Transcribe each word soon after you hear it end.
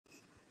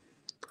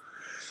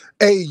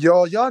Hey,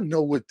 y'all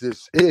know what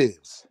this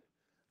is.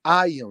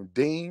 I am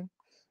Dean.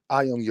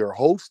 I am your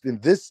host,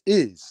 and this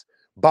is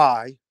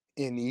By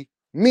Any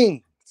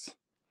Means.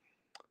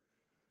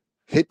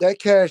 Hit that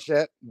Cash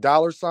App,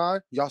 $sign.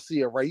 Y'all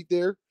see it right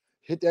there.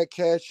 Hit that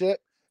Cash App.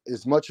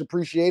 It's much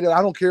appreciated.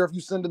 I don't care if you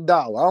send $1.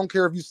 I don't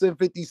care if you send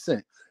 50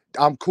 cents.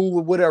 I'm cool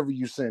with whatever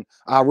you send.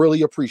 I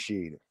really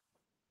appreciate it.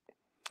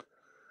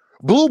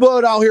 Blue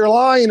Blood out here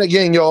lying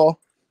again, y'all.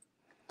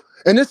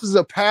 And this is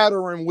a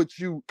pattern with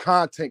you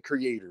content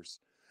creators.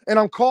 And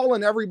I'm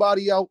calling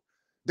everybody out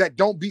that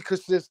don't be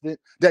consistent,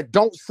 that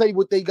don't say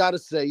what they got to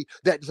say,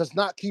 that just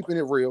not keeping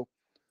it real.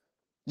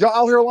 Y'all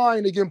out here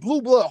lying again.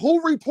 Blue Blood,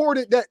 who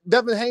reported that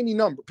Devin Haney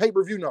number,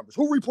 pay-per-view numbers?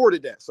 Who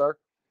reported that, sir?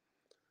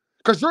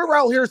 Because you're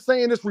out here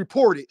saying it's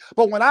reported,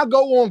 but when I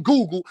go on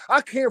Google, I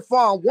can't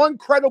find one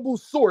credible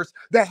source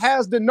that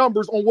has the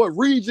numbers on what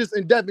Regis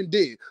and Devin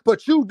did.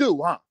 But you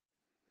do, huh?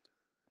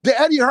 Did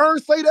Eddie Hearn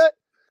say that?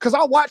 Because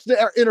I watched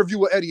the interview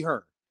with Eddie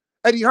Hearn.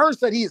 Eddie Hearn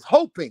said he is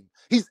hoping,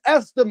 he's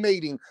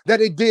estimating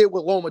that it did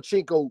what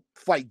Lomachenko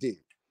fight did.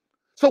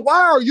 So why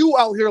are you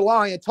out here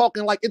lying,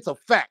 talking like it's a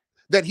fact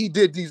that he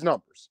did these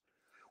numbers?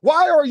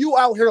 Why are you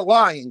out here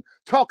lying,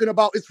 talking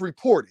about it's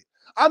reported?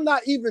 I'm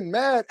not even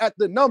mad at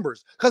the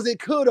numbers because it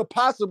could have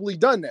possibly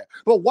done that.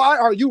 But why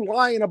are you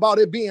lying about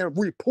it being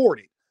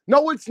reported?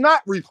 No, it's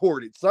not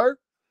reported, sir.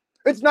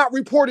 It's not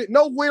reported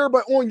nowhere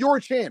but on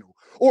your channel.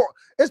 Or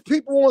it's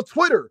people on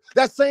Twitter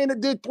that's saying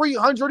it did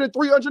 300 and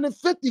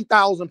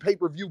 350,000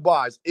 pay-per-view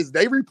buys. Is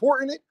they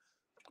reporting it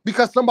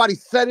because somebody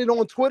said it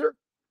on Twitter?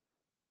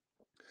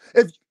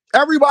 If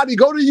everybody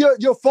go to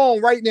your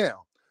phone right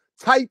now,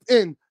 type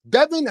in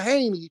Devin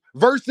Haney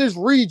versus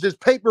Regis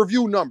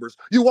pay-per-view numbers,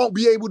 you won't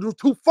be able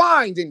to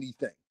find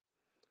anything.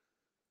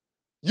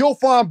 You'll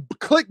find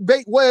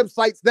clickbait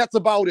websites, that's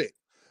about it.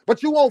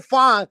 But you won't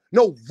find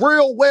no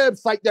real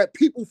website that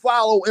people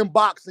follow in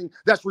boxing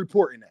that's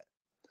reporting that.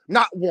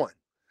 Not one.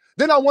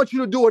 Then I want you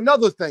to do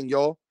another thing,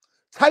 y'all.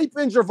 Type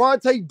in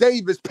Gervonta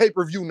Davis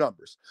pay-per-view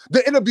numbers.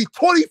 Then it'll be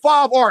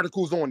 25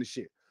 articles on the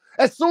shit.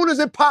 As soon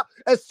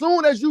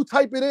as you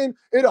type it in,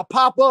 it'll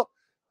pop up.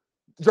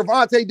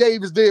 Gervonta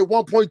Davis did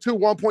 1.2,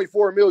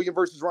 1.4 million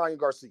versus Ryan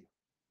Garcia.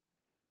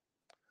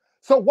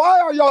 So why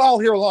are y'all out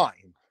here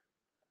lying?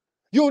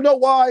 You know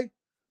why?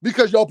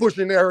 Because y'all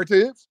pushing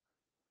narratives.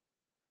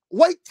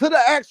 Wait till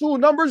the actual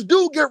numbers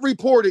do get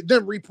reported,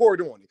 then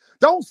report on it.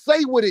 Don't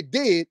say what it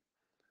did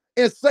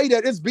and say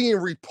that it's being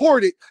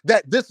reported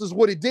that this is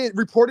what it did.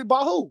 Reported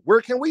by who? Where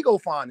can we go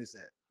find this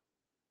at?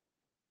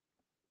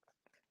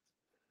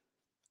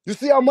 You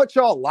see how much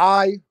y'all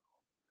lie?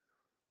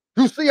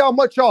 You see how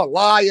much y'all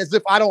lie as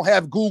if I don't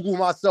have Google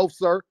myself,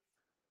 sir?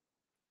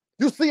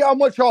 You see how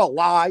much y'all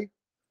lie?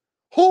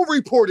 Who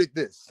reported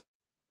this?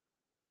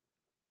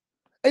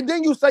 And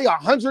then you say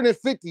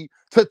 150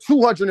 to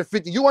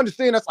 250. You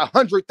understand that's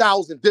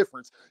 100,000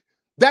 difference.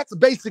 That's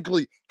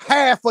basically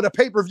half of the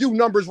pay-per-view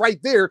numbers right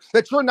there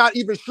that you're not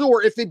even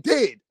sure if it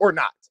did or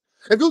not.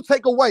 If you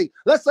take away,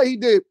 let's say he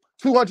did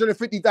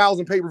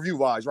 250,000 pay-per-view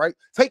buys, right?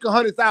 Take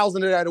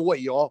 100,000 of that away,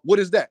 y'all. What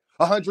is that?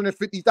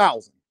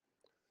 150,000.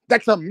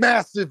 That's a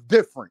massive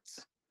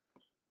difference.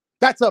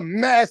 That's a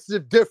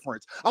massive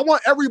difference. I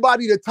want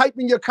everybody to type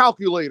in your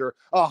calculator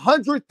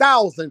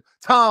 100,000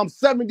 times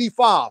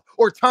 75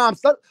 or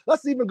times,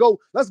 let's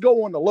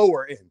go on the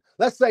lower end.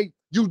 Let's say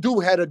you do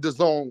have a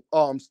DAZN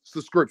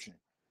subscription.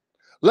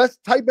 Let's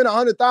type in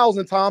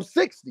 100,000 times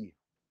 60.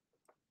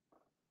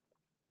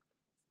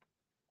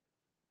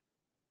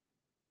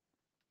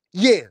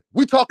 Yeah,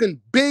 we're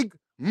talking big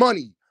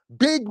money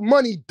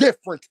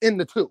difference in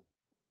the two.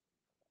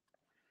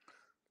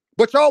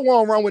 But y'all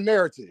want to run with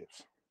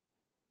narratives.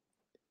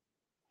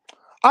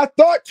 I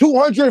thought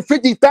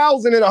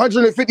 250,000 and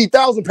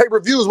 150,000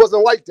 pay-per-views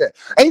wasn't like that.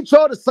 Ain't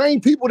y'all the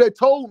same people that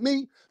told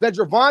me that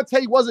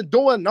Gervonta wasn't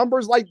doing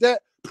numbers like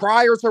that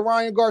prior to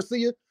Ryan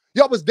Garcia?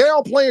 Y'all was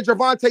downplaying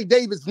Gervonta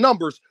Davis'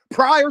 numbers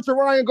prior to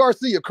Ryan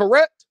Garcia,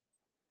 correct?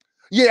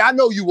 Yeah, I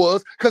know you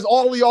was, because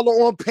all of y'all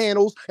are on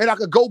panels, and I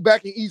could go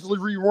back and easily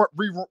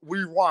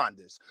rewind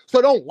this.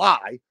 So don't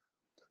lie.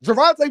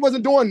 Gervonta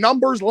wasn't doing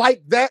numbers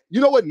like that. You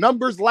know what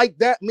numbers like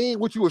that mean?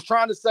 What you was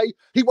trying to say?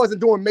 He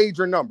wasn't doing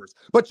major numbers.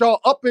 But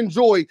y'all up in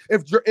joy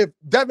if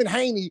Devin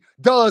Haney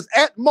does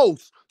at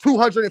most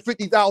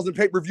 250,000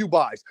 pay-per-view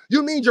buys.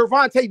 You mean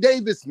Gervonta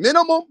Davis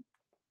minimum?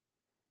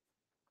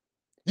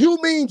 You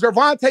mean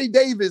Gervonta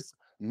Davis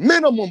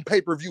minimum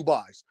pay-per-view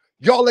buys?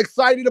 Y'all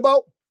excited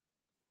about?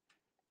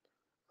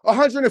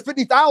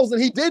 150,000,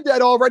 he did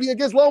that already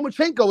against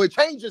Lomachenko. It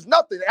changes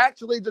nothing.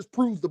 Actually, it just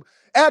proves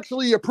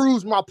it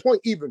proves my point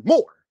even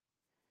more.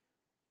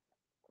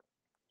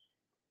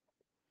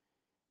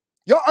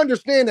 Y'all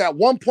understand that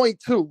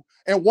 1.2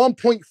 and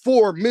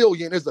 1.4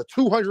 million is a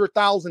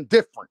 200,000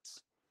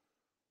 difference.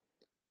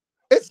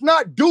 It's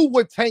not do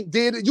what Tank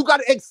did. You got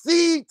to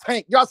exceed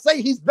Tank. Y'all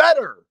say he's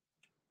better.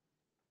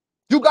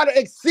 You got to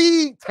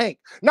exceed Tank,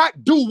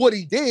 not do what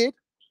he did.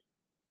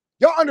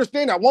 Y'all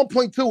understand that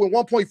 1.2 and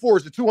 1.4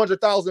 is the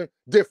 200,000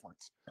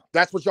 difference.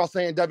 That's what y'all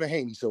saying Devin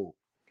Haney sold.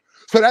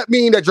 So that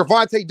means that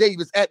Gervonta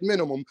Davis, at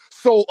minimum,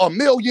 sold 1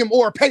 million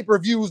more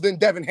pay-per-views than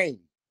Devin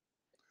Haney.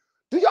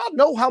 Do y'all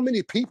know how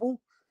many people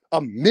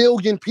 1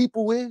 million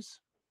people is?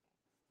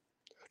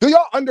 Do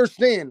y'all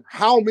understand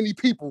how many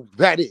people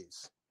that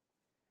is?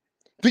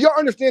 Do y'all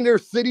understand there are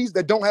cities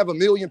that don't have 1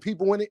 million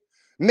people in it?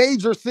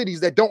 Major cities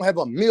that don't have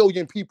 1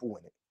 million people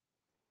in it.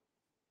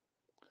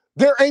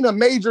 There ain't a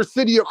major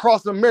city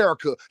across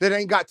America that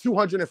ain't got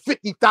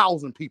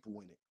 250,000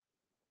 people in it.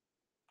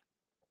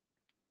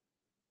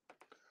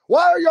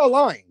 Why are y'all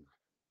lying?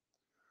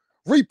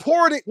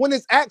 Report it when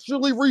it's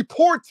actually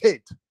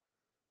reported.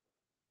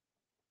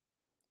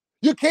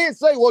 You can't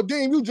say, well,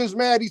 Deem, you just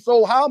mad he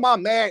sold. How am I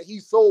mad he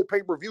sold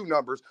pay-per-view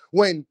numbers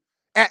when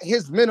at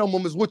his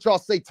minimum is what y'all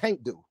say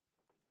Tank do?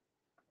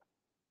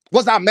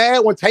 Was I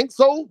mad when Tank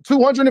sold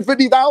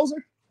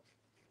 250,000?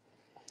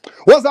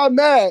 Was I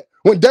mad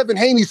when Devin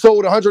Haney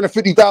sold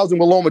 150,000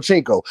 with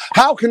Lomachenko?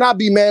 How can I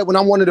be mad when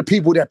I'm one of the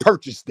people that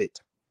purchased it?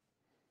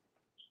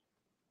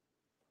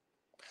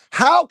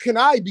 How can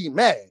I be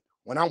mad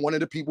when I'm one of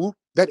the people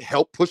that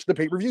helped push the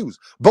pay-per-views?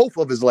 Both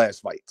of his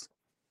last fights.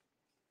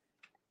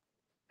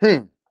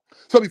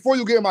 So before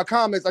you get in my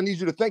comments, I need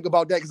you to think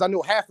about that because I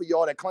know half of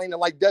y'all that claim that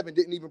like Devin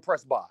didn't even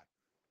press buy.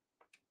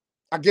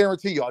 I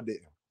guarantee y'all did.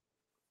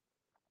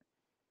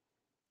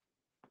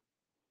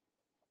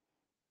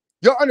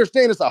 Y'all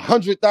understand it's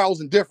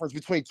 100,000 difference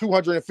between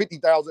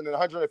 250,000 and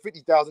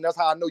 150,000. That's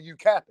how I know you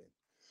capping.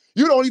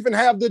 You don't even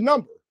have the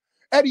number.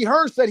 Eddie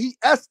Hearn said he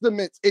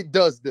estimates it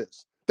does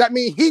this. That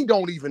means he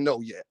don't even know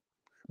yet.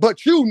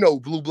 But you know,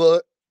 Blue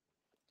Blood.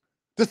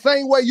 The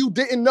same way you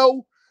didn't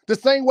know, the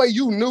same way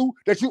you knew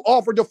that you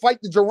offered to fight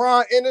the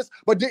Jaron Ennis,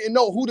 but didn't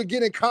know who to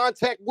get in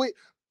contact with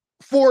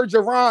for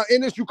Jaron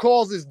Ennis, you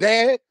calls his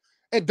dad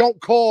and don't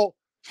call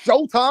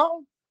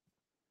Showtime.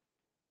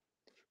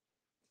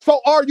 So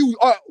are you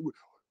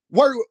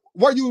were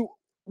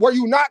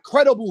you not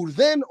credible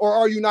then, or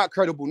are you not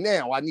credible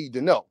now? I need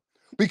to know.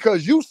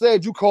 Because you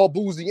said you call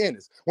Boozy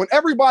Ennis. When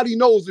everybody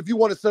knows if you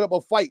want to set up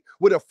a fight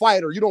with a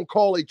fighter, you don't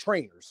call a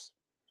trainers.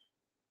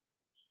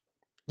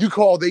 You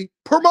call the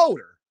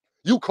promoter.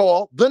 You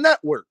call the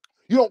network.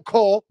 You don't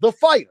call the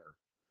fighter.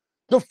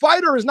 The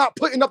fighter is not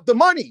putting up the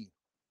money.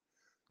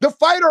 The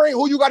fighter ain't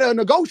who you got to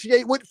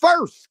negotiate with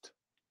first.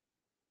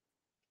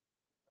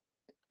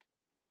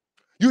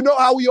 You know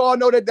how we all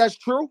know that that's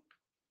true?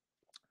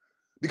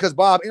 Because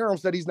Bob Arum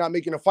said he's not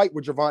making a fight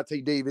with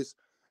Gervonta Davis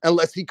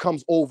unless he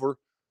comes over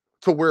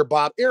to where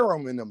Bob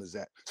Arum and them is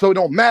at. So it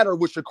don't matter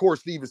what Shakur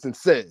Stevenson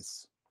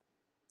says.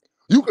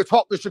 You could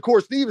talk to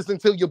Shakur Stevenson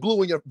until you're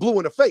blue in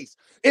the face.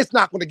 It's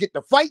not going to get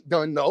the fight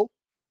done, though.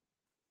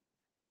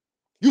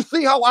 You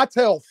see how I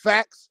tell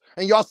facts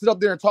and y'all sit up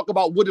there and talk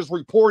about what is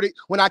reported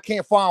when I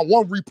can't find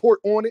one report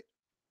on it?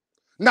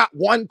 Not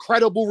one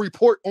credible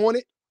report on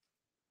it.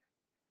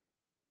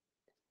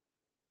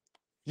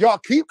 Y'all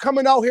keep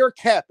coming out here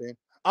capping.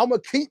 I'm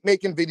going to keep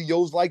making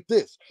videos like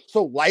this.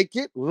 So like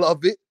it,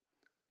 love it,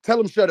 tell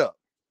them shut up.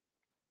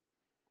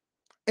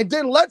 And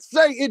then let's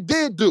say it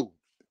did do,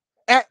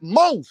 at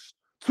most,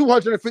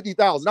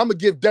 250,000. I'm going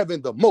to give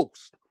Devin the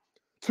most,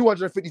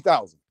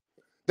 250,000.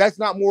 That's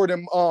not more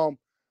than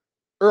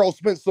Earl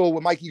Spence sold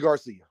with Mikey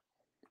Garcia.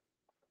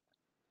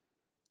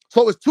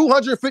 So is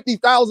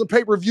 250,000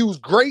 pay-per-views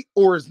great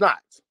or is not?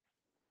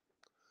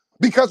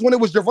 Because when it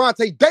was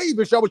Gervonta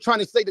Davis, y'all was trying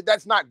to say that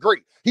that's not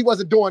great. He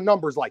wasn't doing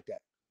numbers like that.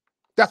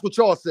 That's what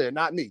y'all said,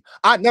 not me.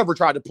 I never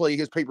tried to play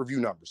his pay-per-view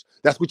numbers.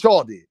 That's what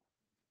y'all did.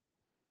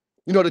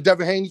 You know, the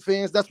Devin Haney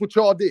fans, that's what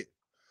y'all did.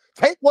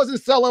 Tank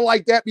wasn't selling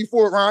like that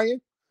before Ryan.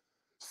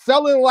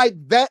 Selling like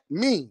that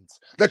means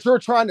that you're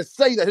trying to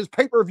say that his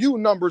pay-per-view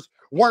numbers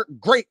weren't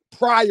great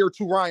prior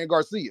to Ryan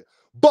Garcia.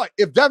 But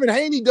if Devin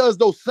Haney does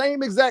those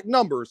same exact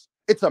numbers,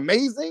 it's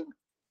amazing.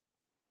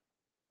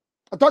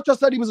 I thought y'all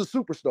said he was a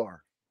superstar.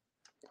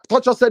 I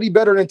thought y'all said he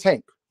better than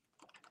Tank.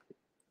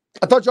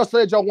 I thought y'all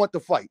said y'all want the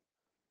fight.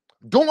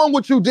 Doing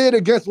what you did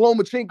against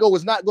Lomachenko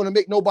is not going to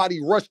make nobody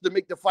rush to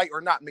make the fight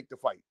or not make the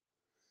fight.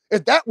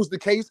 If that was the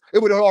case, it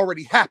would have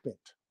already happened.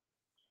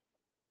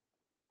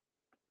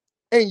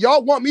 And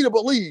y'all want me to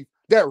believe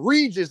that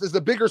Regis is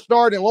a bigger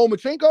star than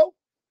Lomachenko?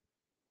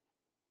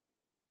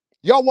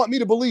 Y'all want me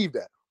to believe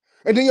that.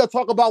 And then y'all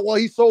talk about, well,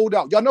 he sold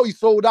out. Y'all know he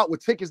sold out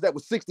with tickets that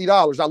was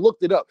 $60. I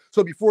looked it up.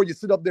 So before you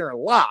sit up there and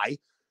lie,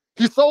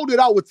 he sold it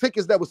out with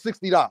tickets that was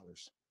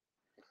 $60.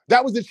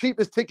 That was the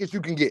cheapest tickets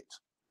you can get.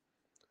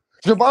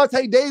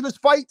 Gervonta Davis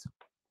fight,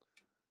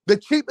 the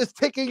cheapest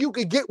ticket you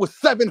could get was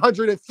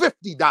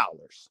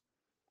 $750.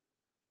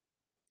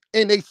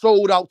 And they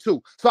sold out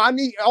too. So I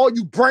need all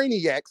you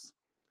brainiacs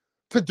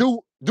to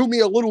do me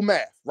a little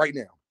math right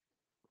now.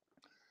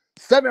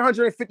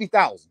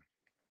 750,000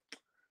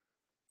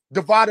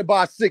 divided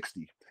by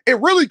 60. It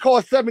really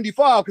costs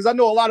 75 because I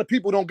know a lot of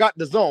people don't got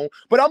the zone,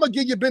 but I'm going to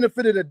give you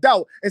benefit of the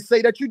doubt and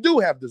say that you do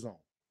have the zone.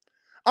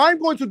 I'm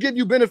going to give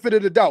you benefit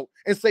of the doubt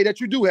and say that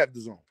you do have the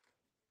zone.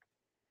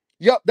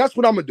 Yep, that's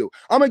what I'm going to do.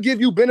 I'm going to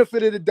give you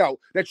benefit of the doubt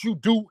that you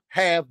do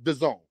have the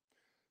zone.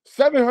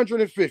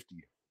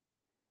 750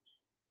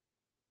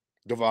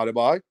 divided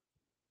by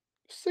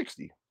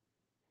 60.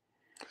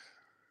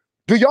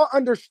 Do y'all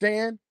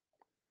understand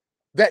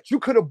that you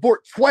could have bought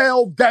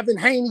 12 Devin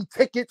Haney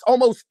tickets,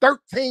 almost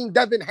 13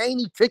 Devin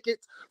Haney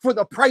tickets for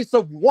the price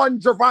of one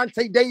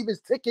Gervonta Davis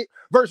ticket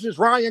versus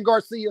Ryan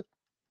Garcia?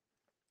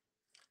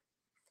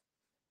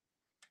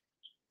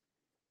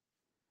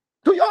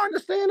 Do y'all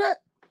understand that?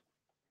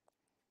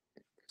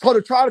 So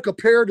to try to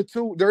compare the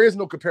two, there is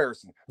no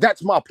comparison.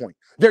 That's my point.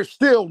 There's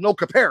still no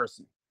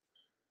comparison.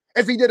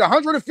 If he did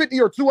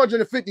 150 or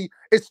 250,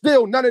 it's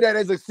still none of that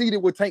has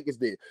exceeded what Tank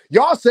did.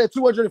 Y'all said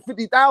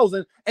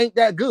 250,000 ain't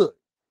that good.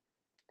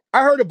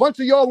 I heard a bunch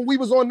of y'all when we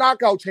was on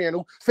Knockout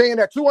Channel saying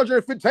that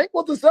 250 Tank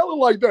wasn't selling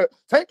like that.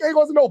 Tank ain't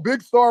wasn't no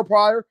big star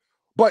prior,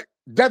 but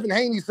Devin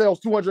Haney sells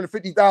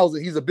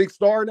 250,000. He's a big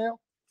star now.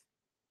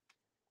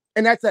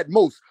 And that's at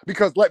most,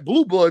 because let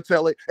Blue Blood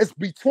tell it, it's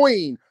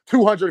between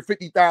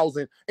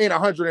 250,000 and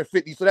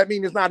 150. So that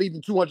means it's not even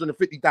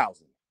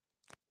 250,000.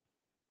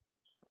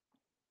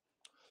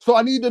 So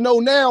I need to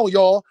know now,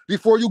 y'all,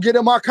 before you get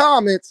in my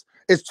comments,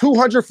 is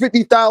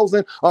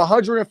 250,000,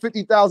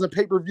 150,000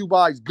 pay-per-view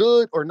buys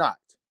good or not?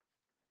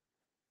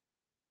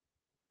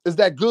 Is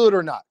that good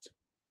or not?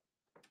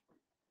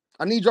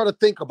 I need y'all to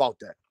think about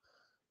that.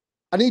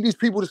 I need these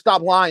people to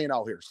stop lying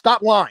out here.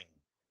 Stop lying.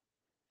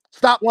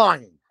 Stop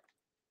lying.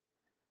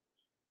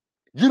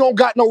 You don't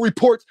got no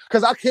reports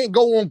because I can't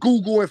go on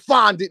Google and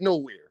find it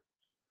nowhere.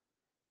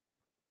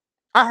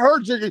 I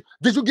heard you.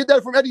 Did you get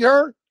that from Eddie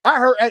Hearn? I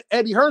heard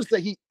Eddie Hearn say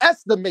he's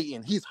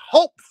estimating. He's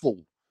hopeful.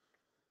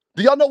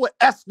 Do y'all know what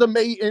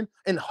estimating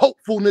and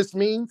hopefulness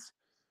means?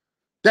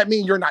 That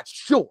means you're not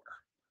sure.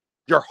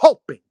 You're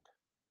hoping.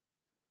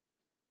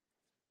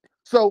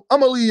 So I'm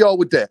going to leave y'all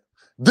with that.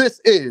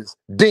 This is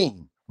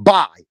Deem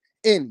by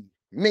any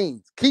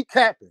means. Keep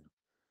capping.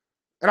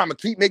 And I'm going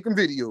to keep making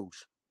videos.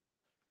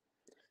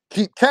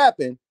 Keep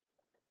capping.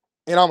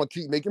 And I'm going to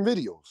keep making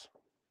videos.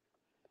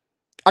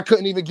 I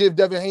couldn't even give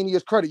Devin Haney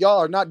his credit. Y'all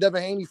are not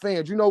Devin Haney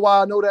fans. You know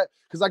why I know that?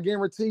 Because I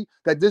guarantee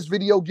that this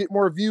video get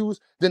more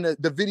views than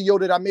the video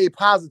that I made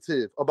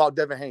positive about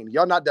Devin Haney.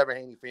 Y'all not Devin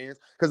Haney fans.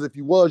 Because if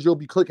you was, you'll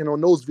be clicking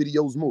on those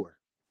videos more.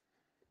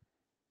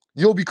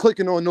 You'll be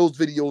clicking on those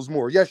videos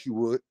more. Yes, you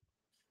would.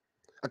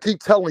 I keep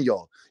telling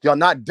y'all, y'all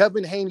not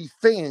Devin Haney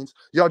fans.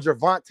 Y'all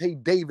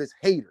Gervonta Davis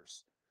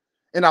haters.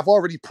 And I've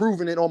already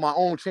proven it on my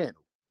own channel.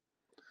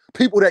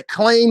 People that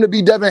claim to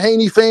be Devin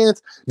Haney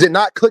fans did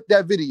not click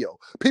that video.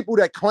 People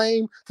that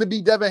claim to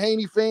be Devin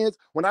Haney fans,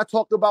 when I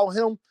talked about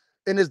him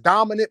in his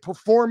dominant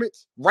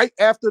performance right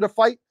after the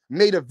fight,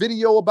 made a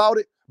video about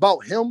it,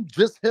 about him,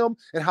 just him,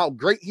 and how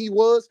great he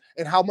was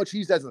and how much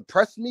he's has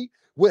impressed me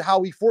with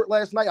how he fought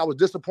last night. I was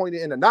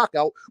disappointed in the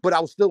knockout, but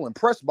I was still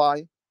impressed by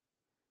him.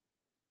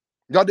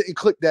 Y'all didn't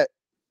click that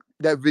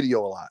video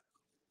a lot.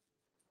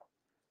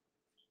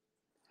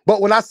 But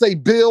when I say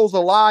Bill's a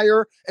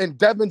liar and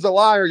Devin's a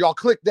liar, y'all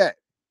click that.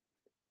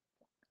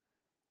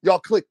 Y'all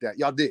click that.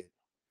 Y'all did.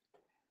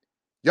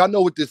 Y'all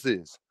know what this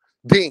is.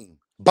 Deem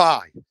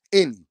by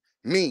any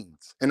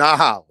means. And I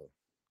holler.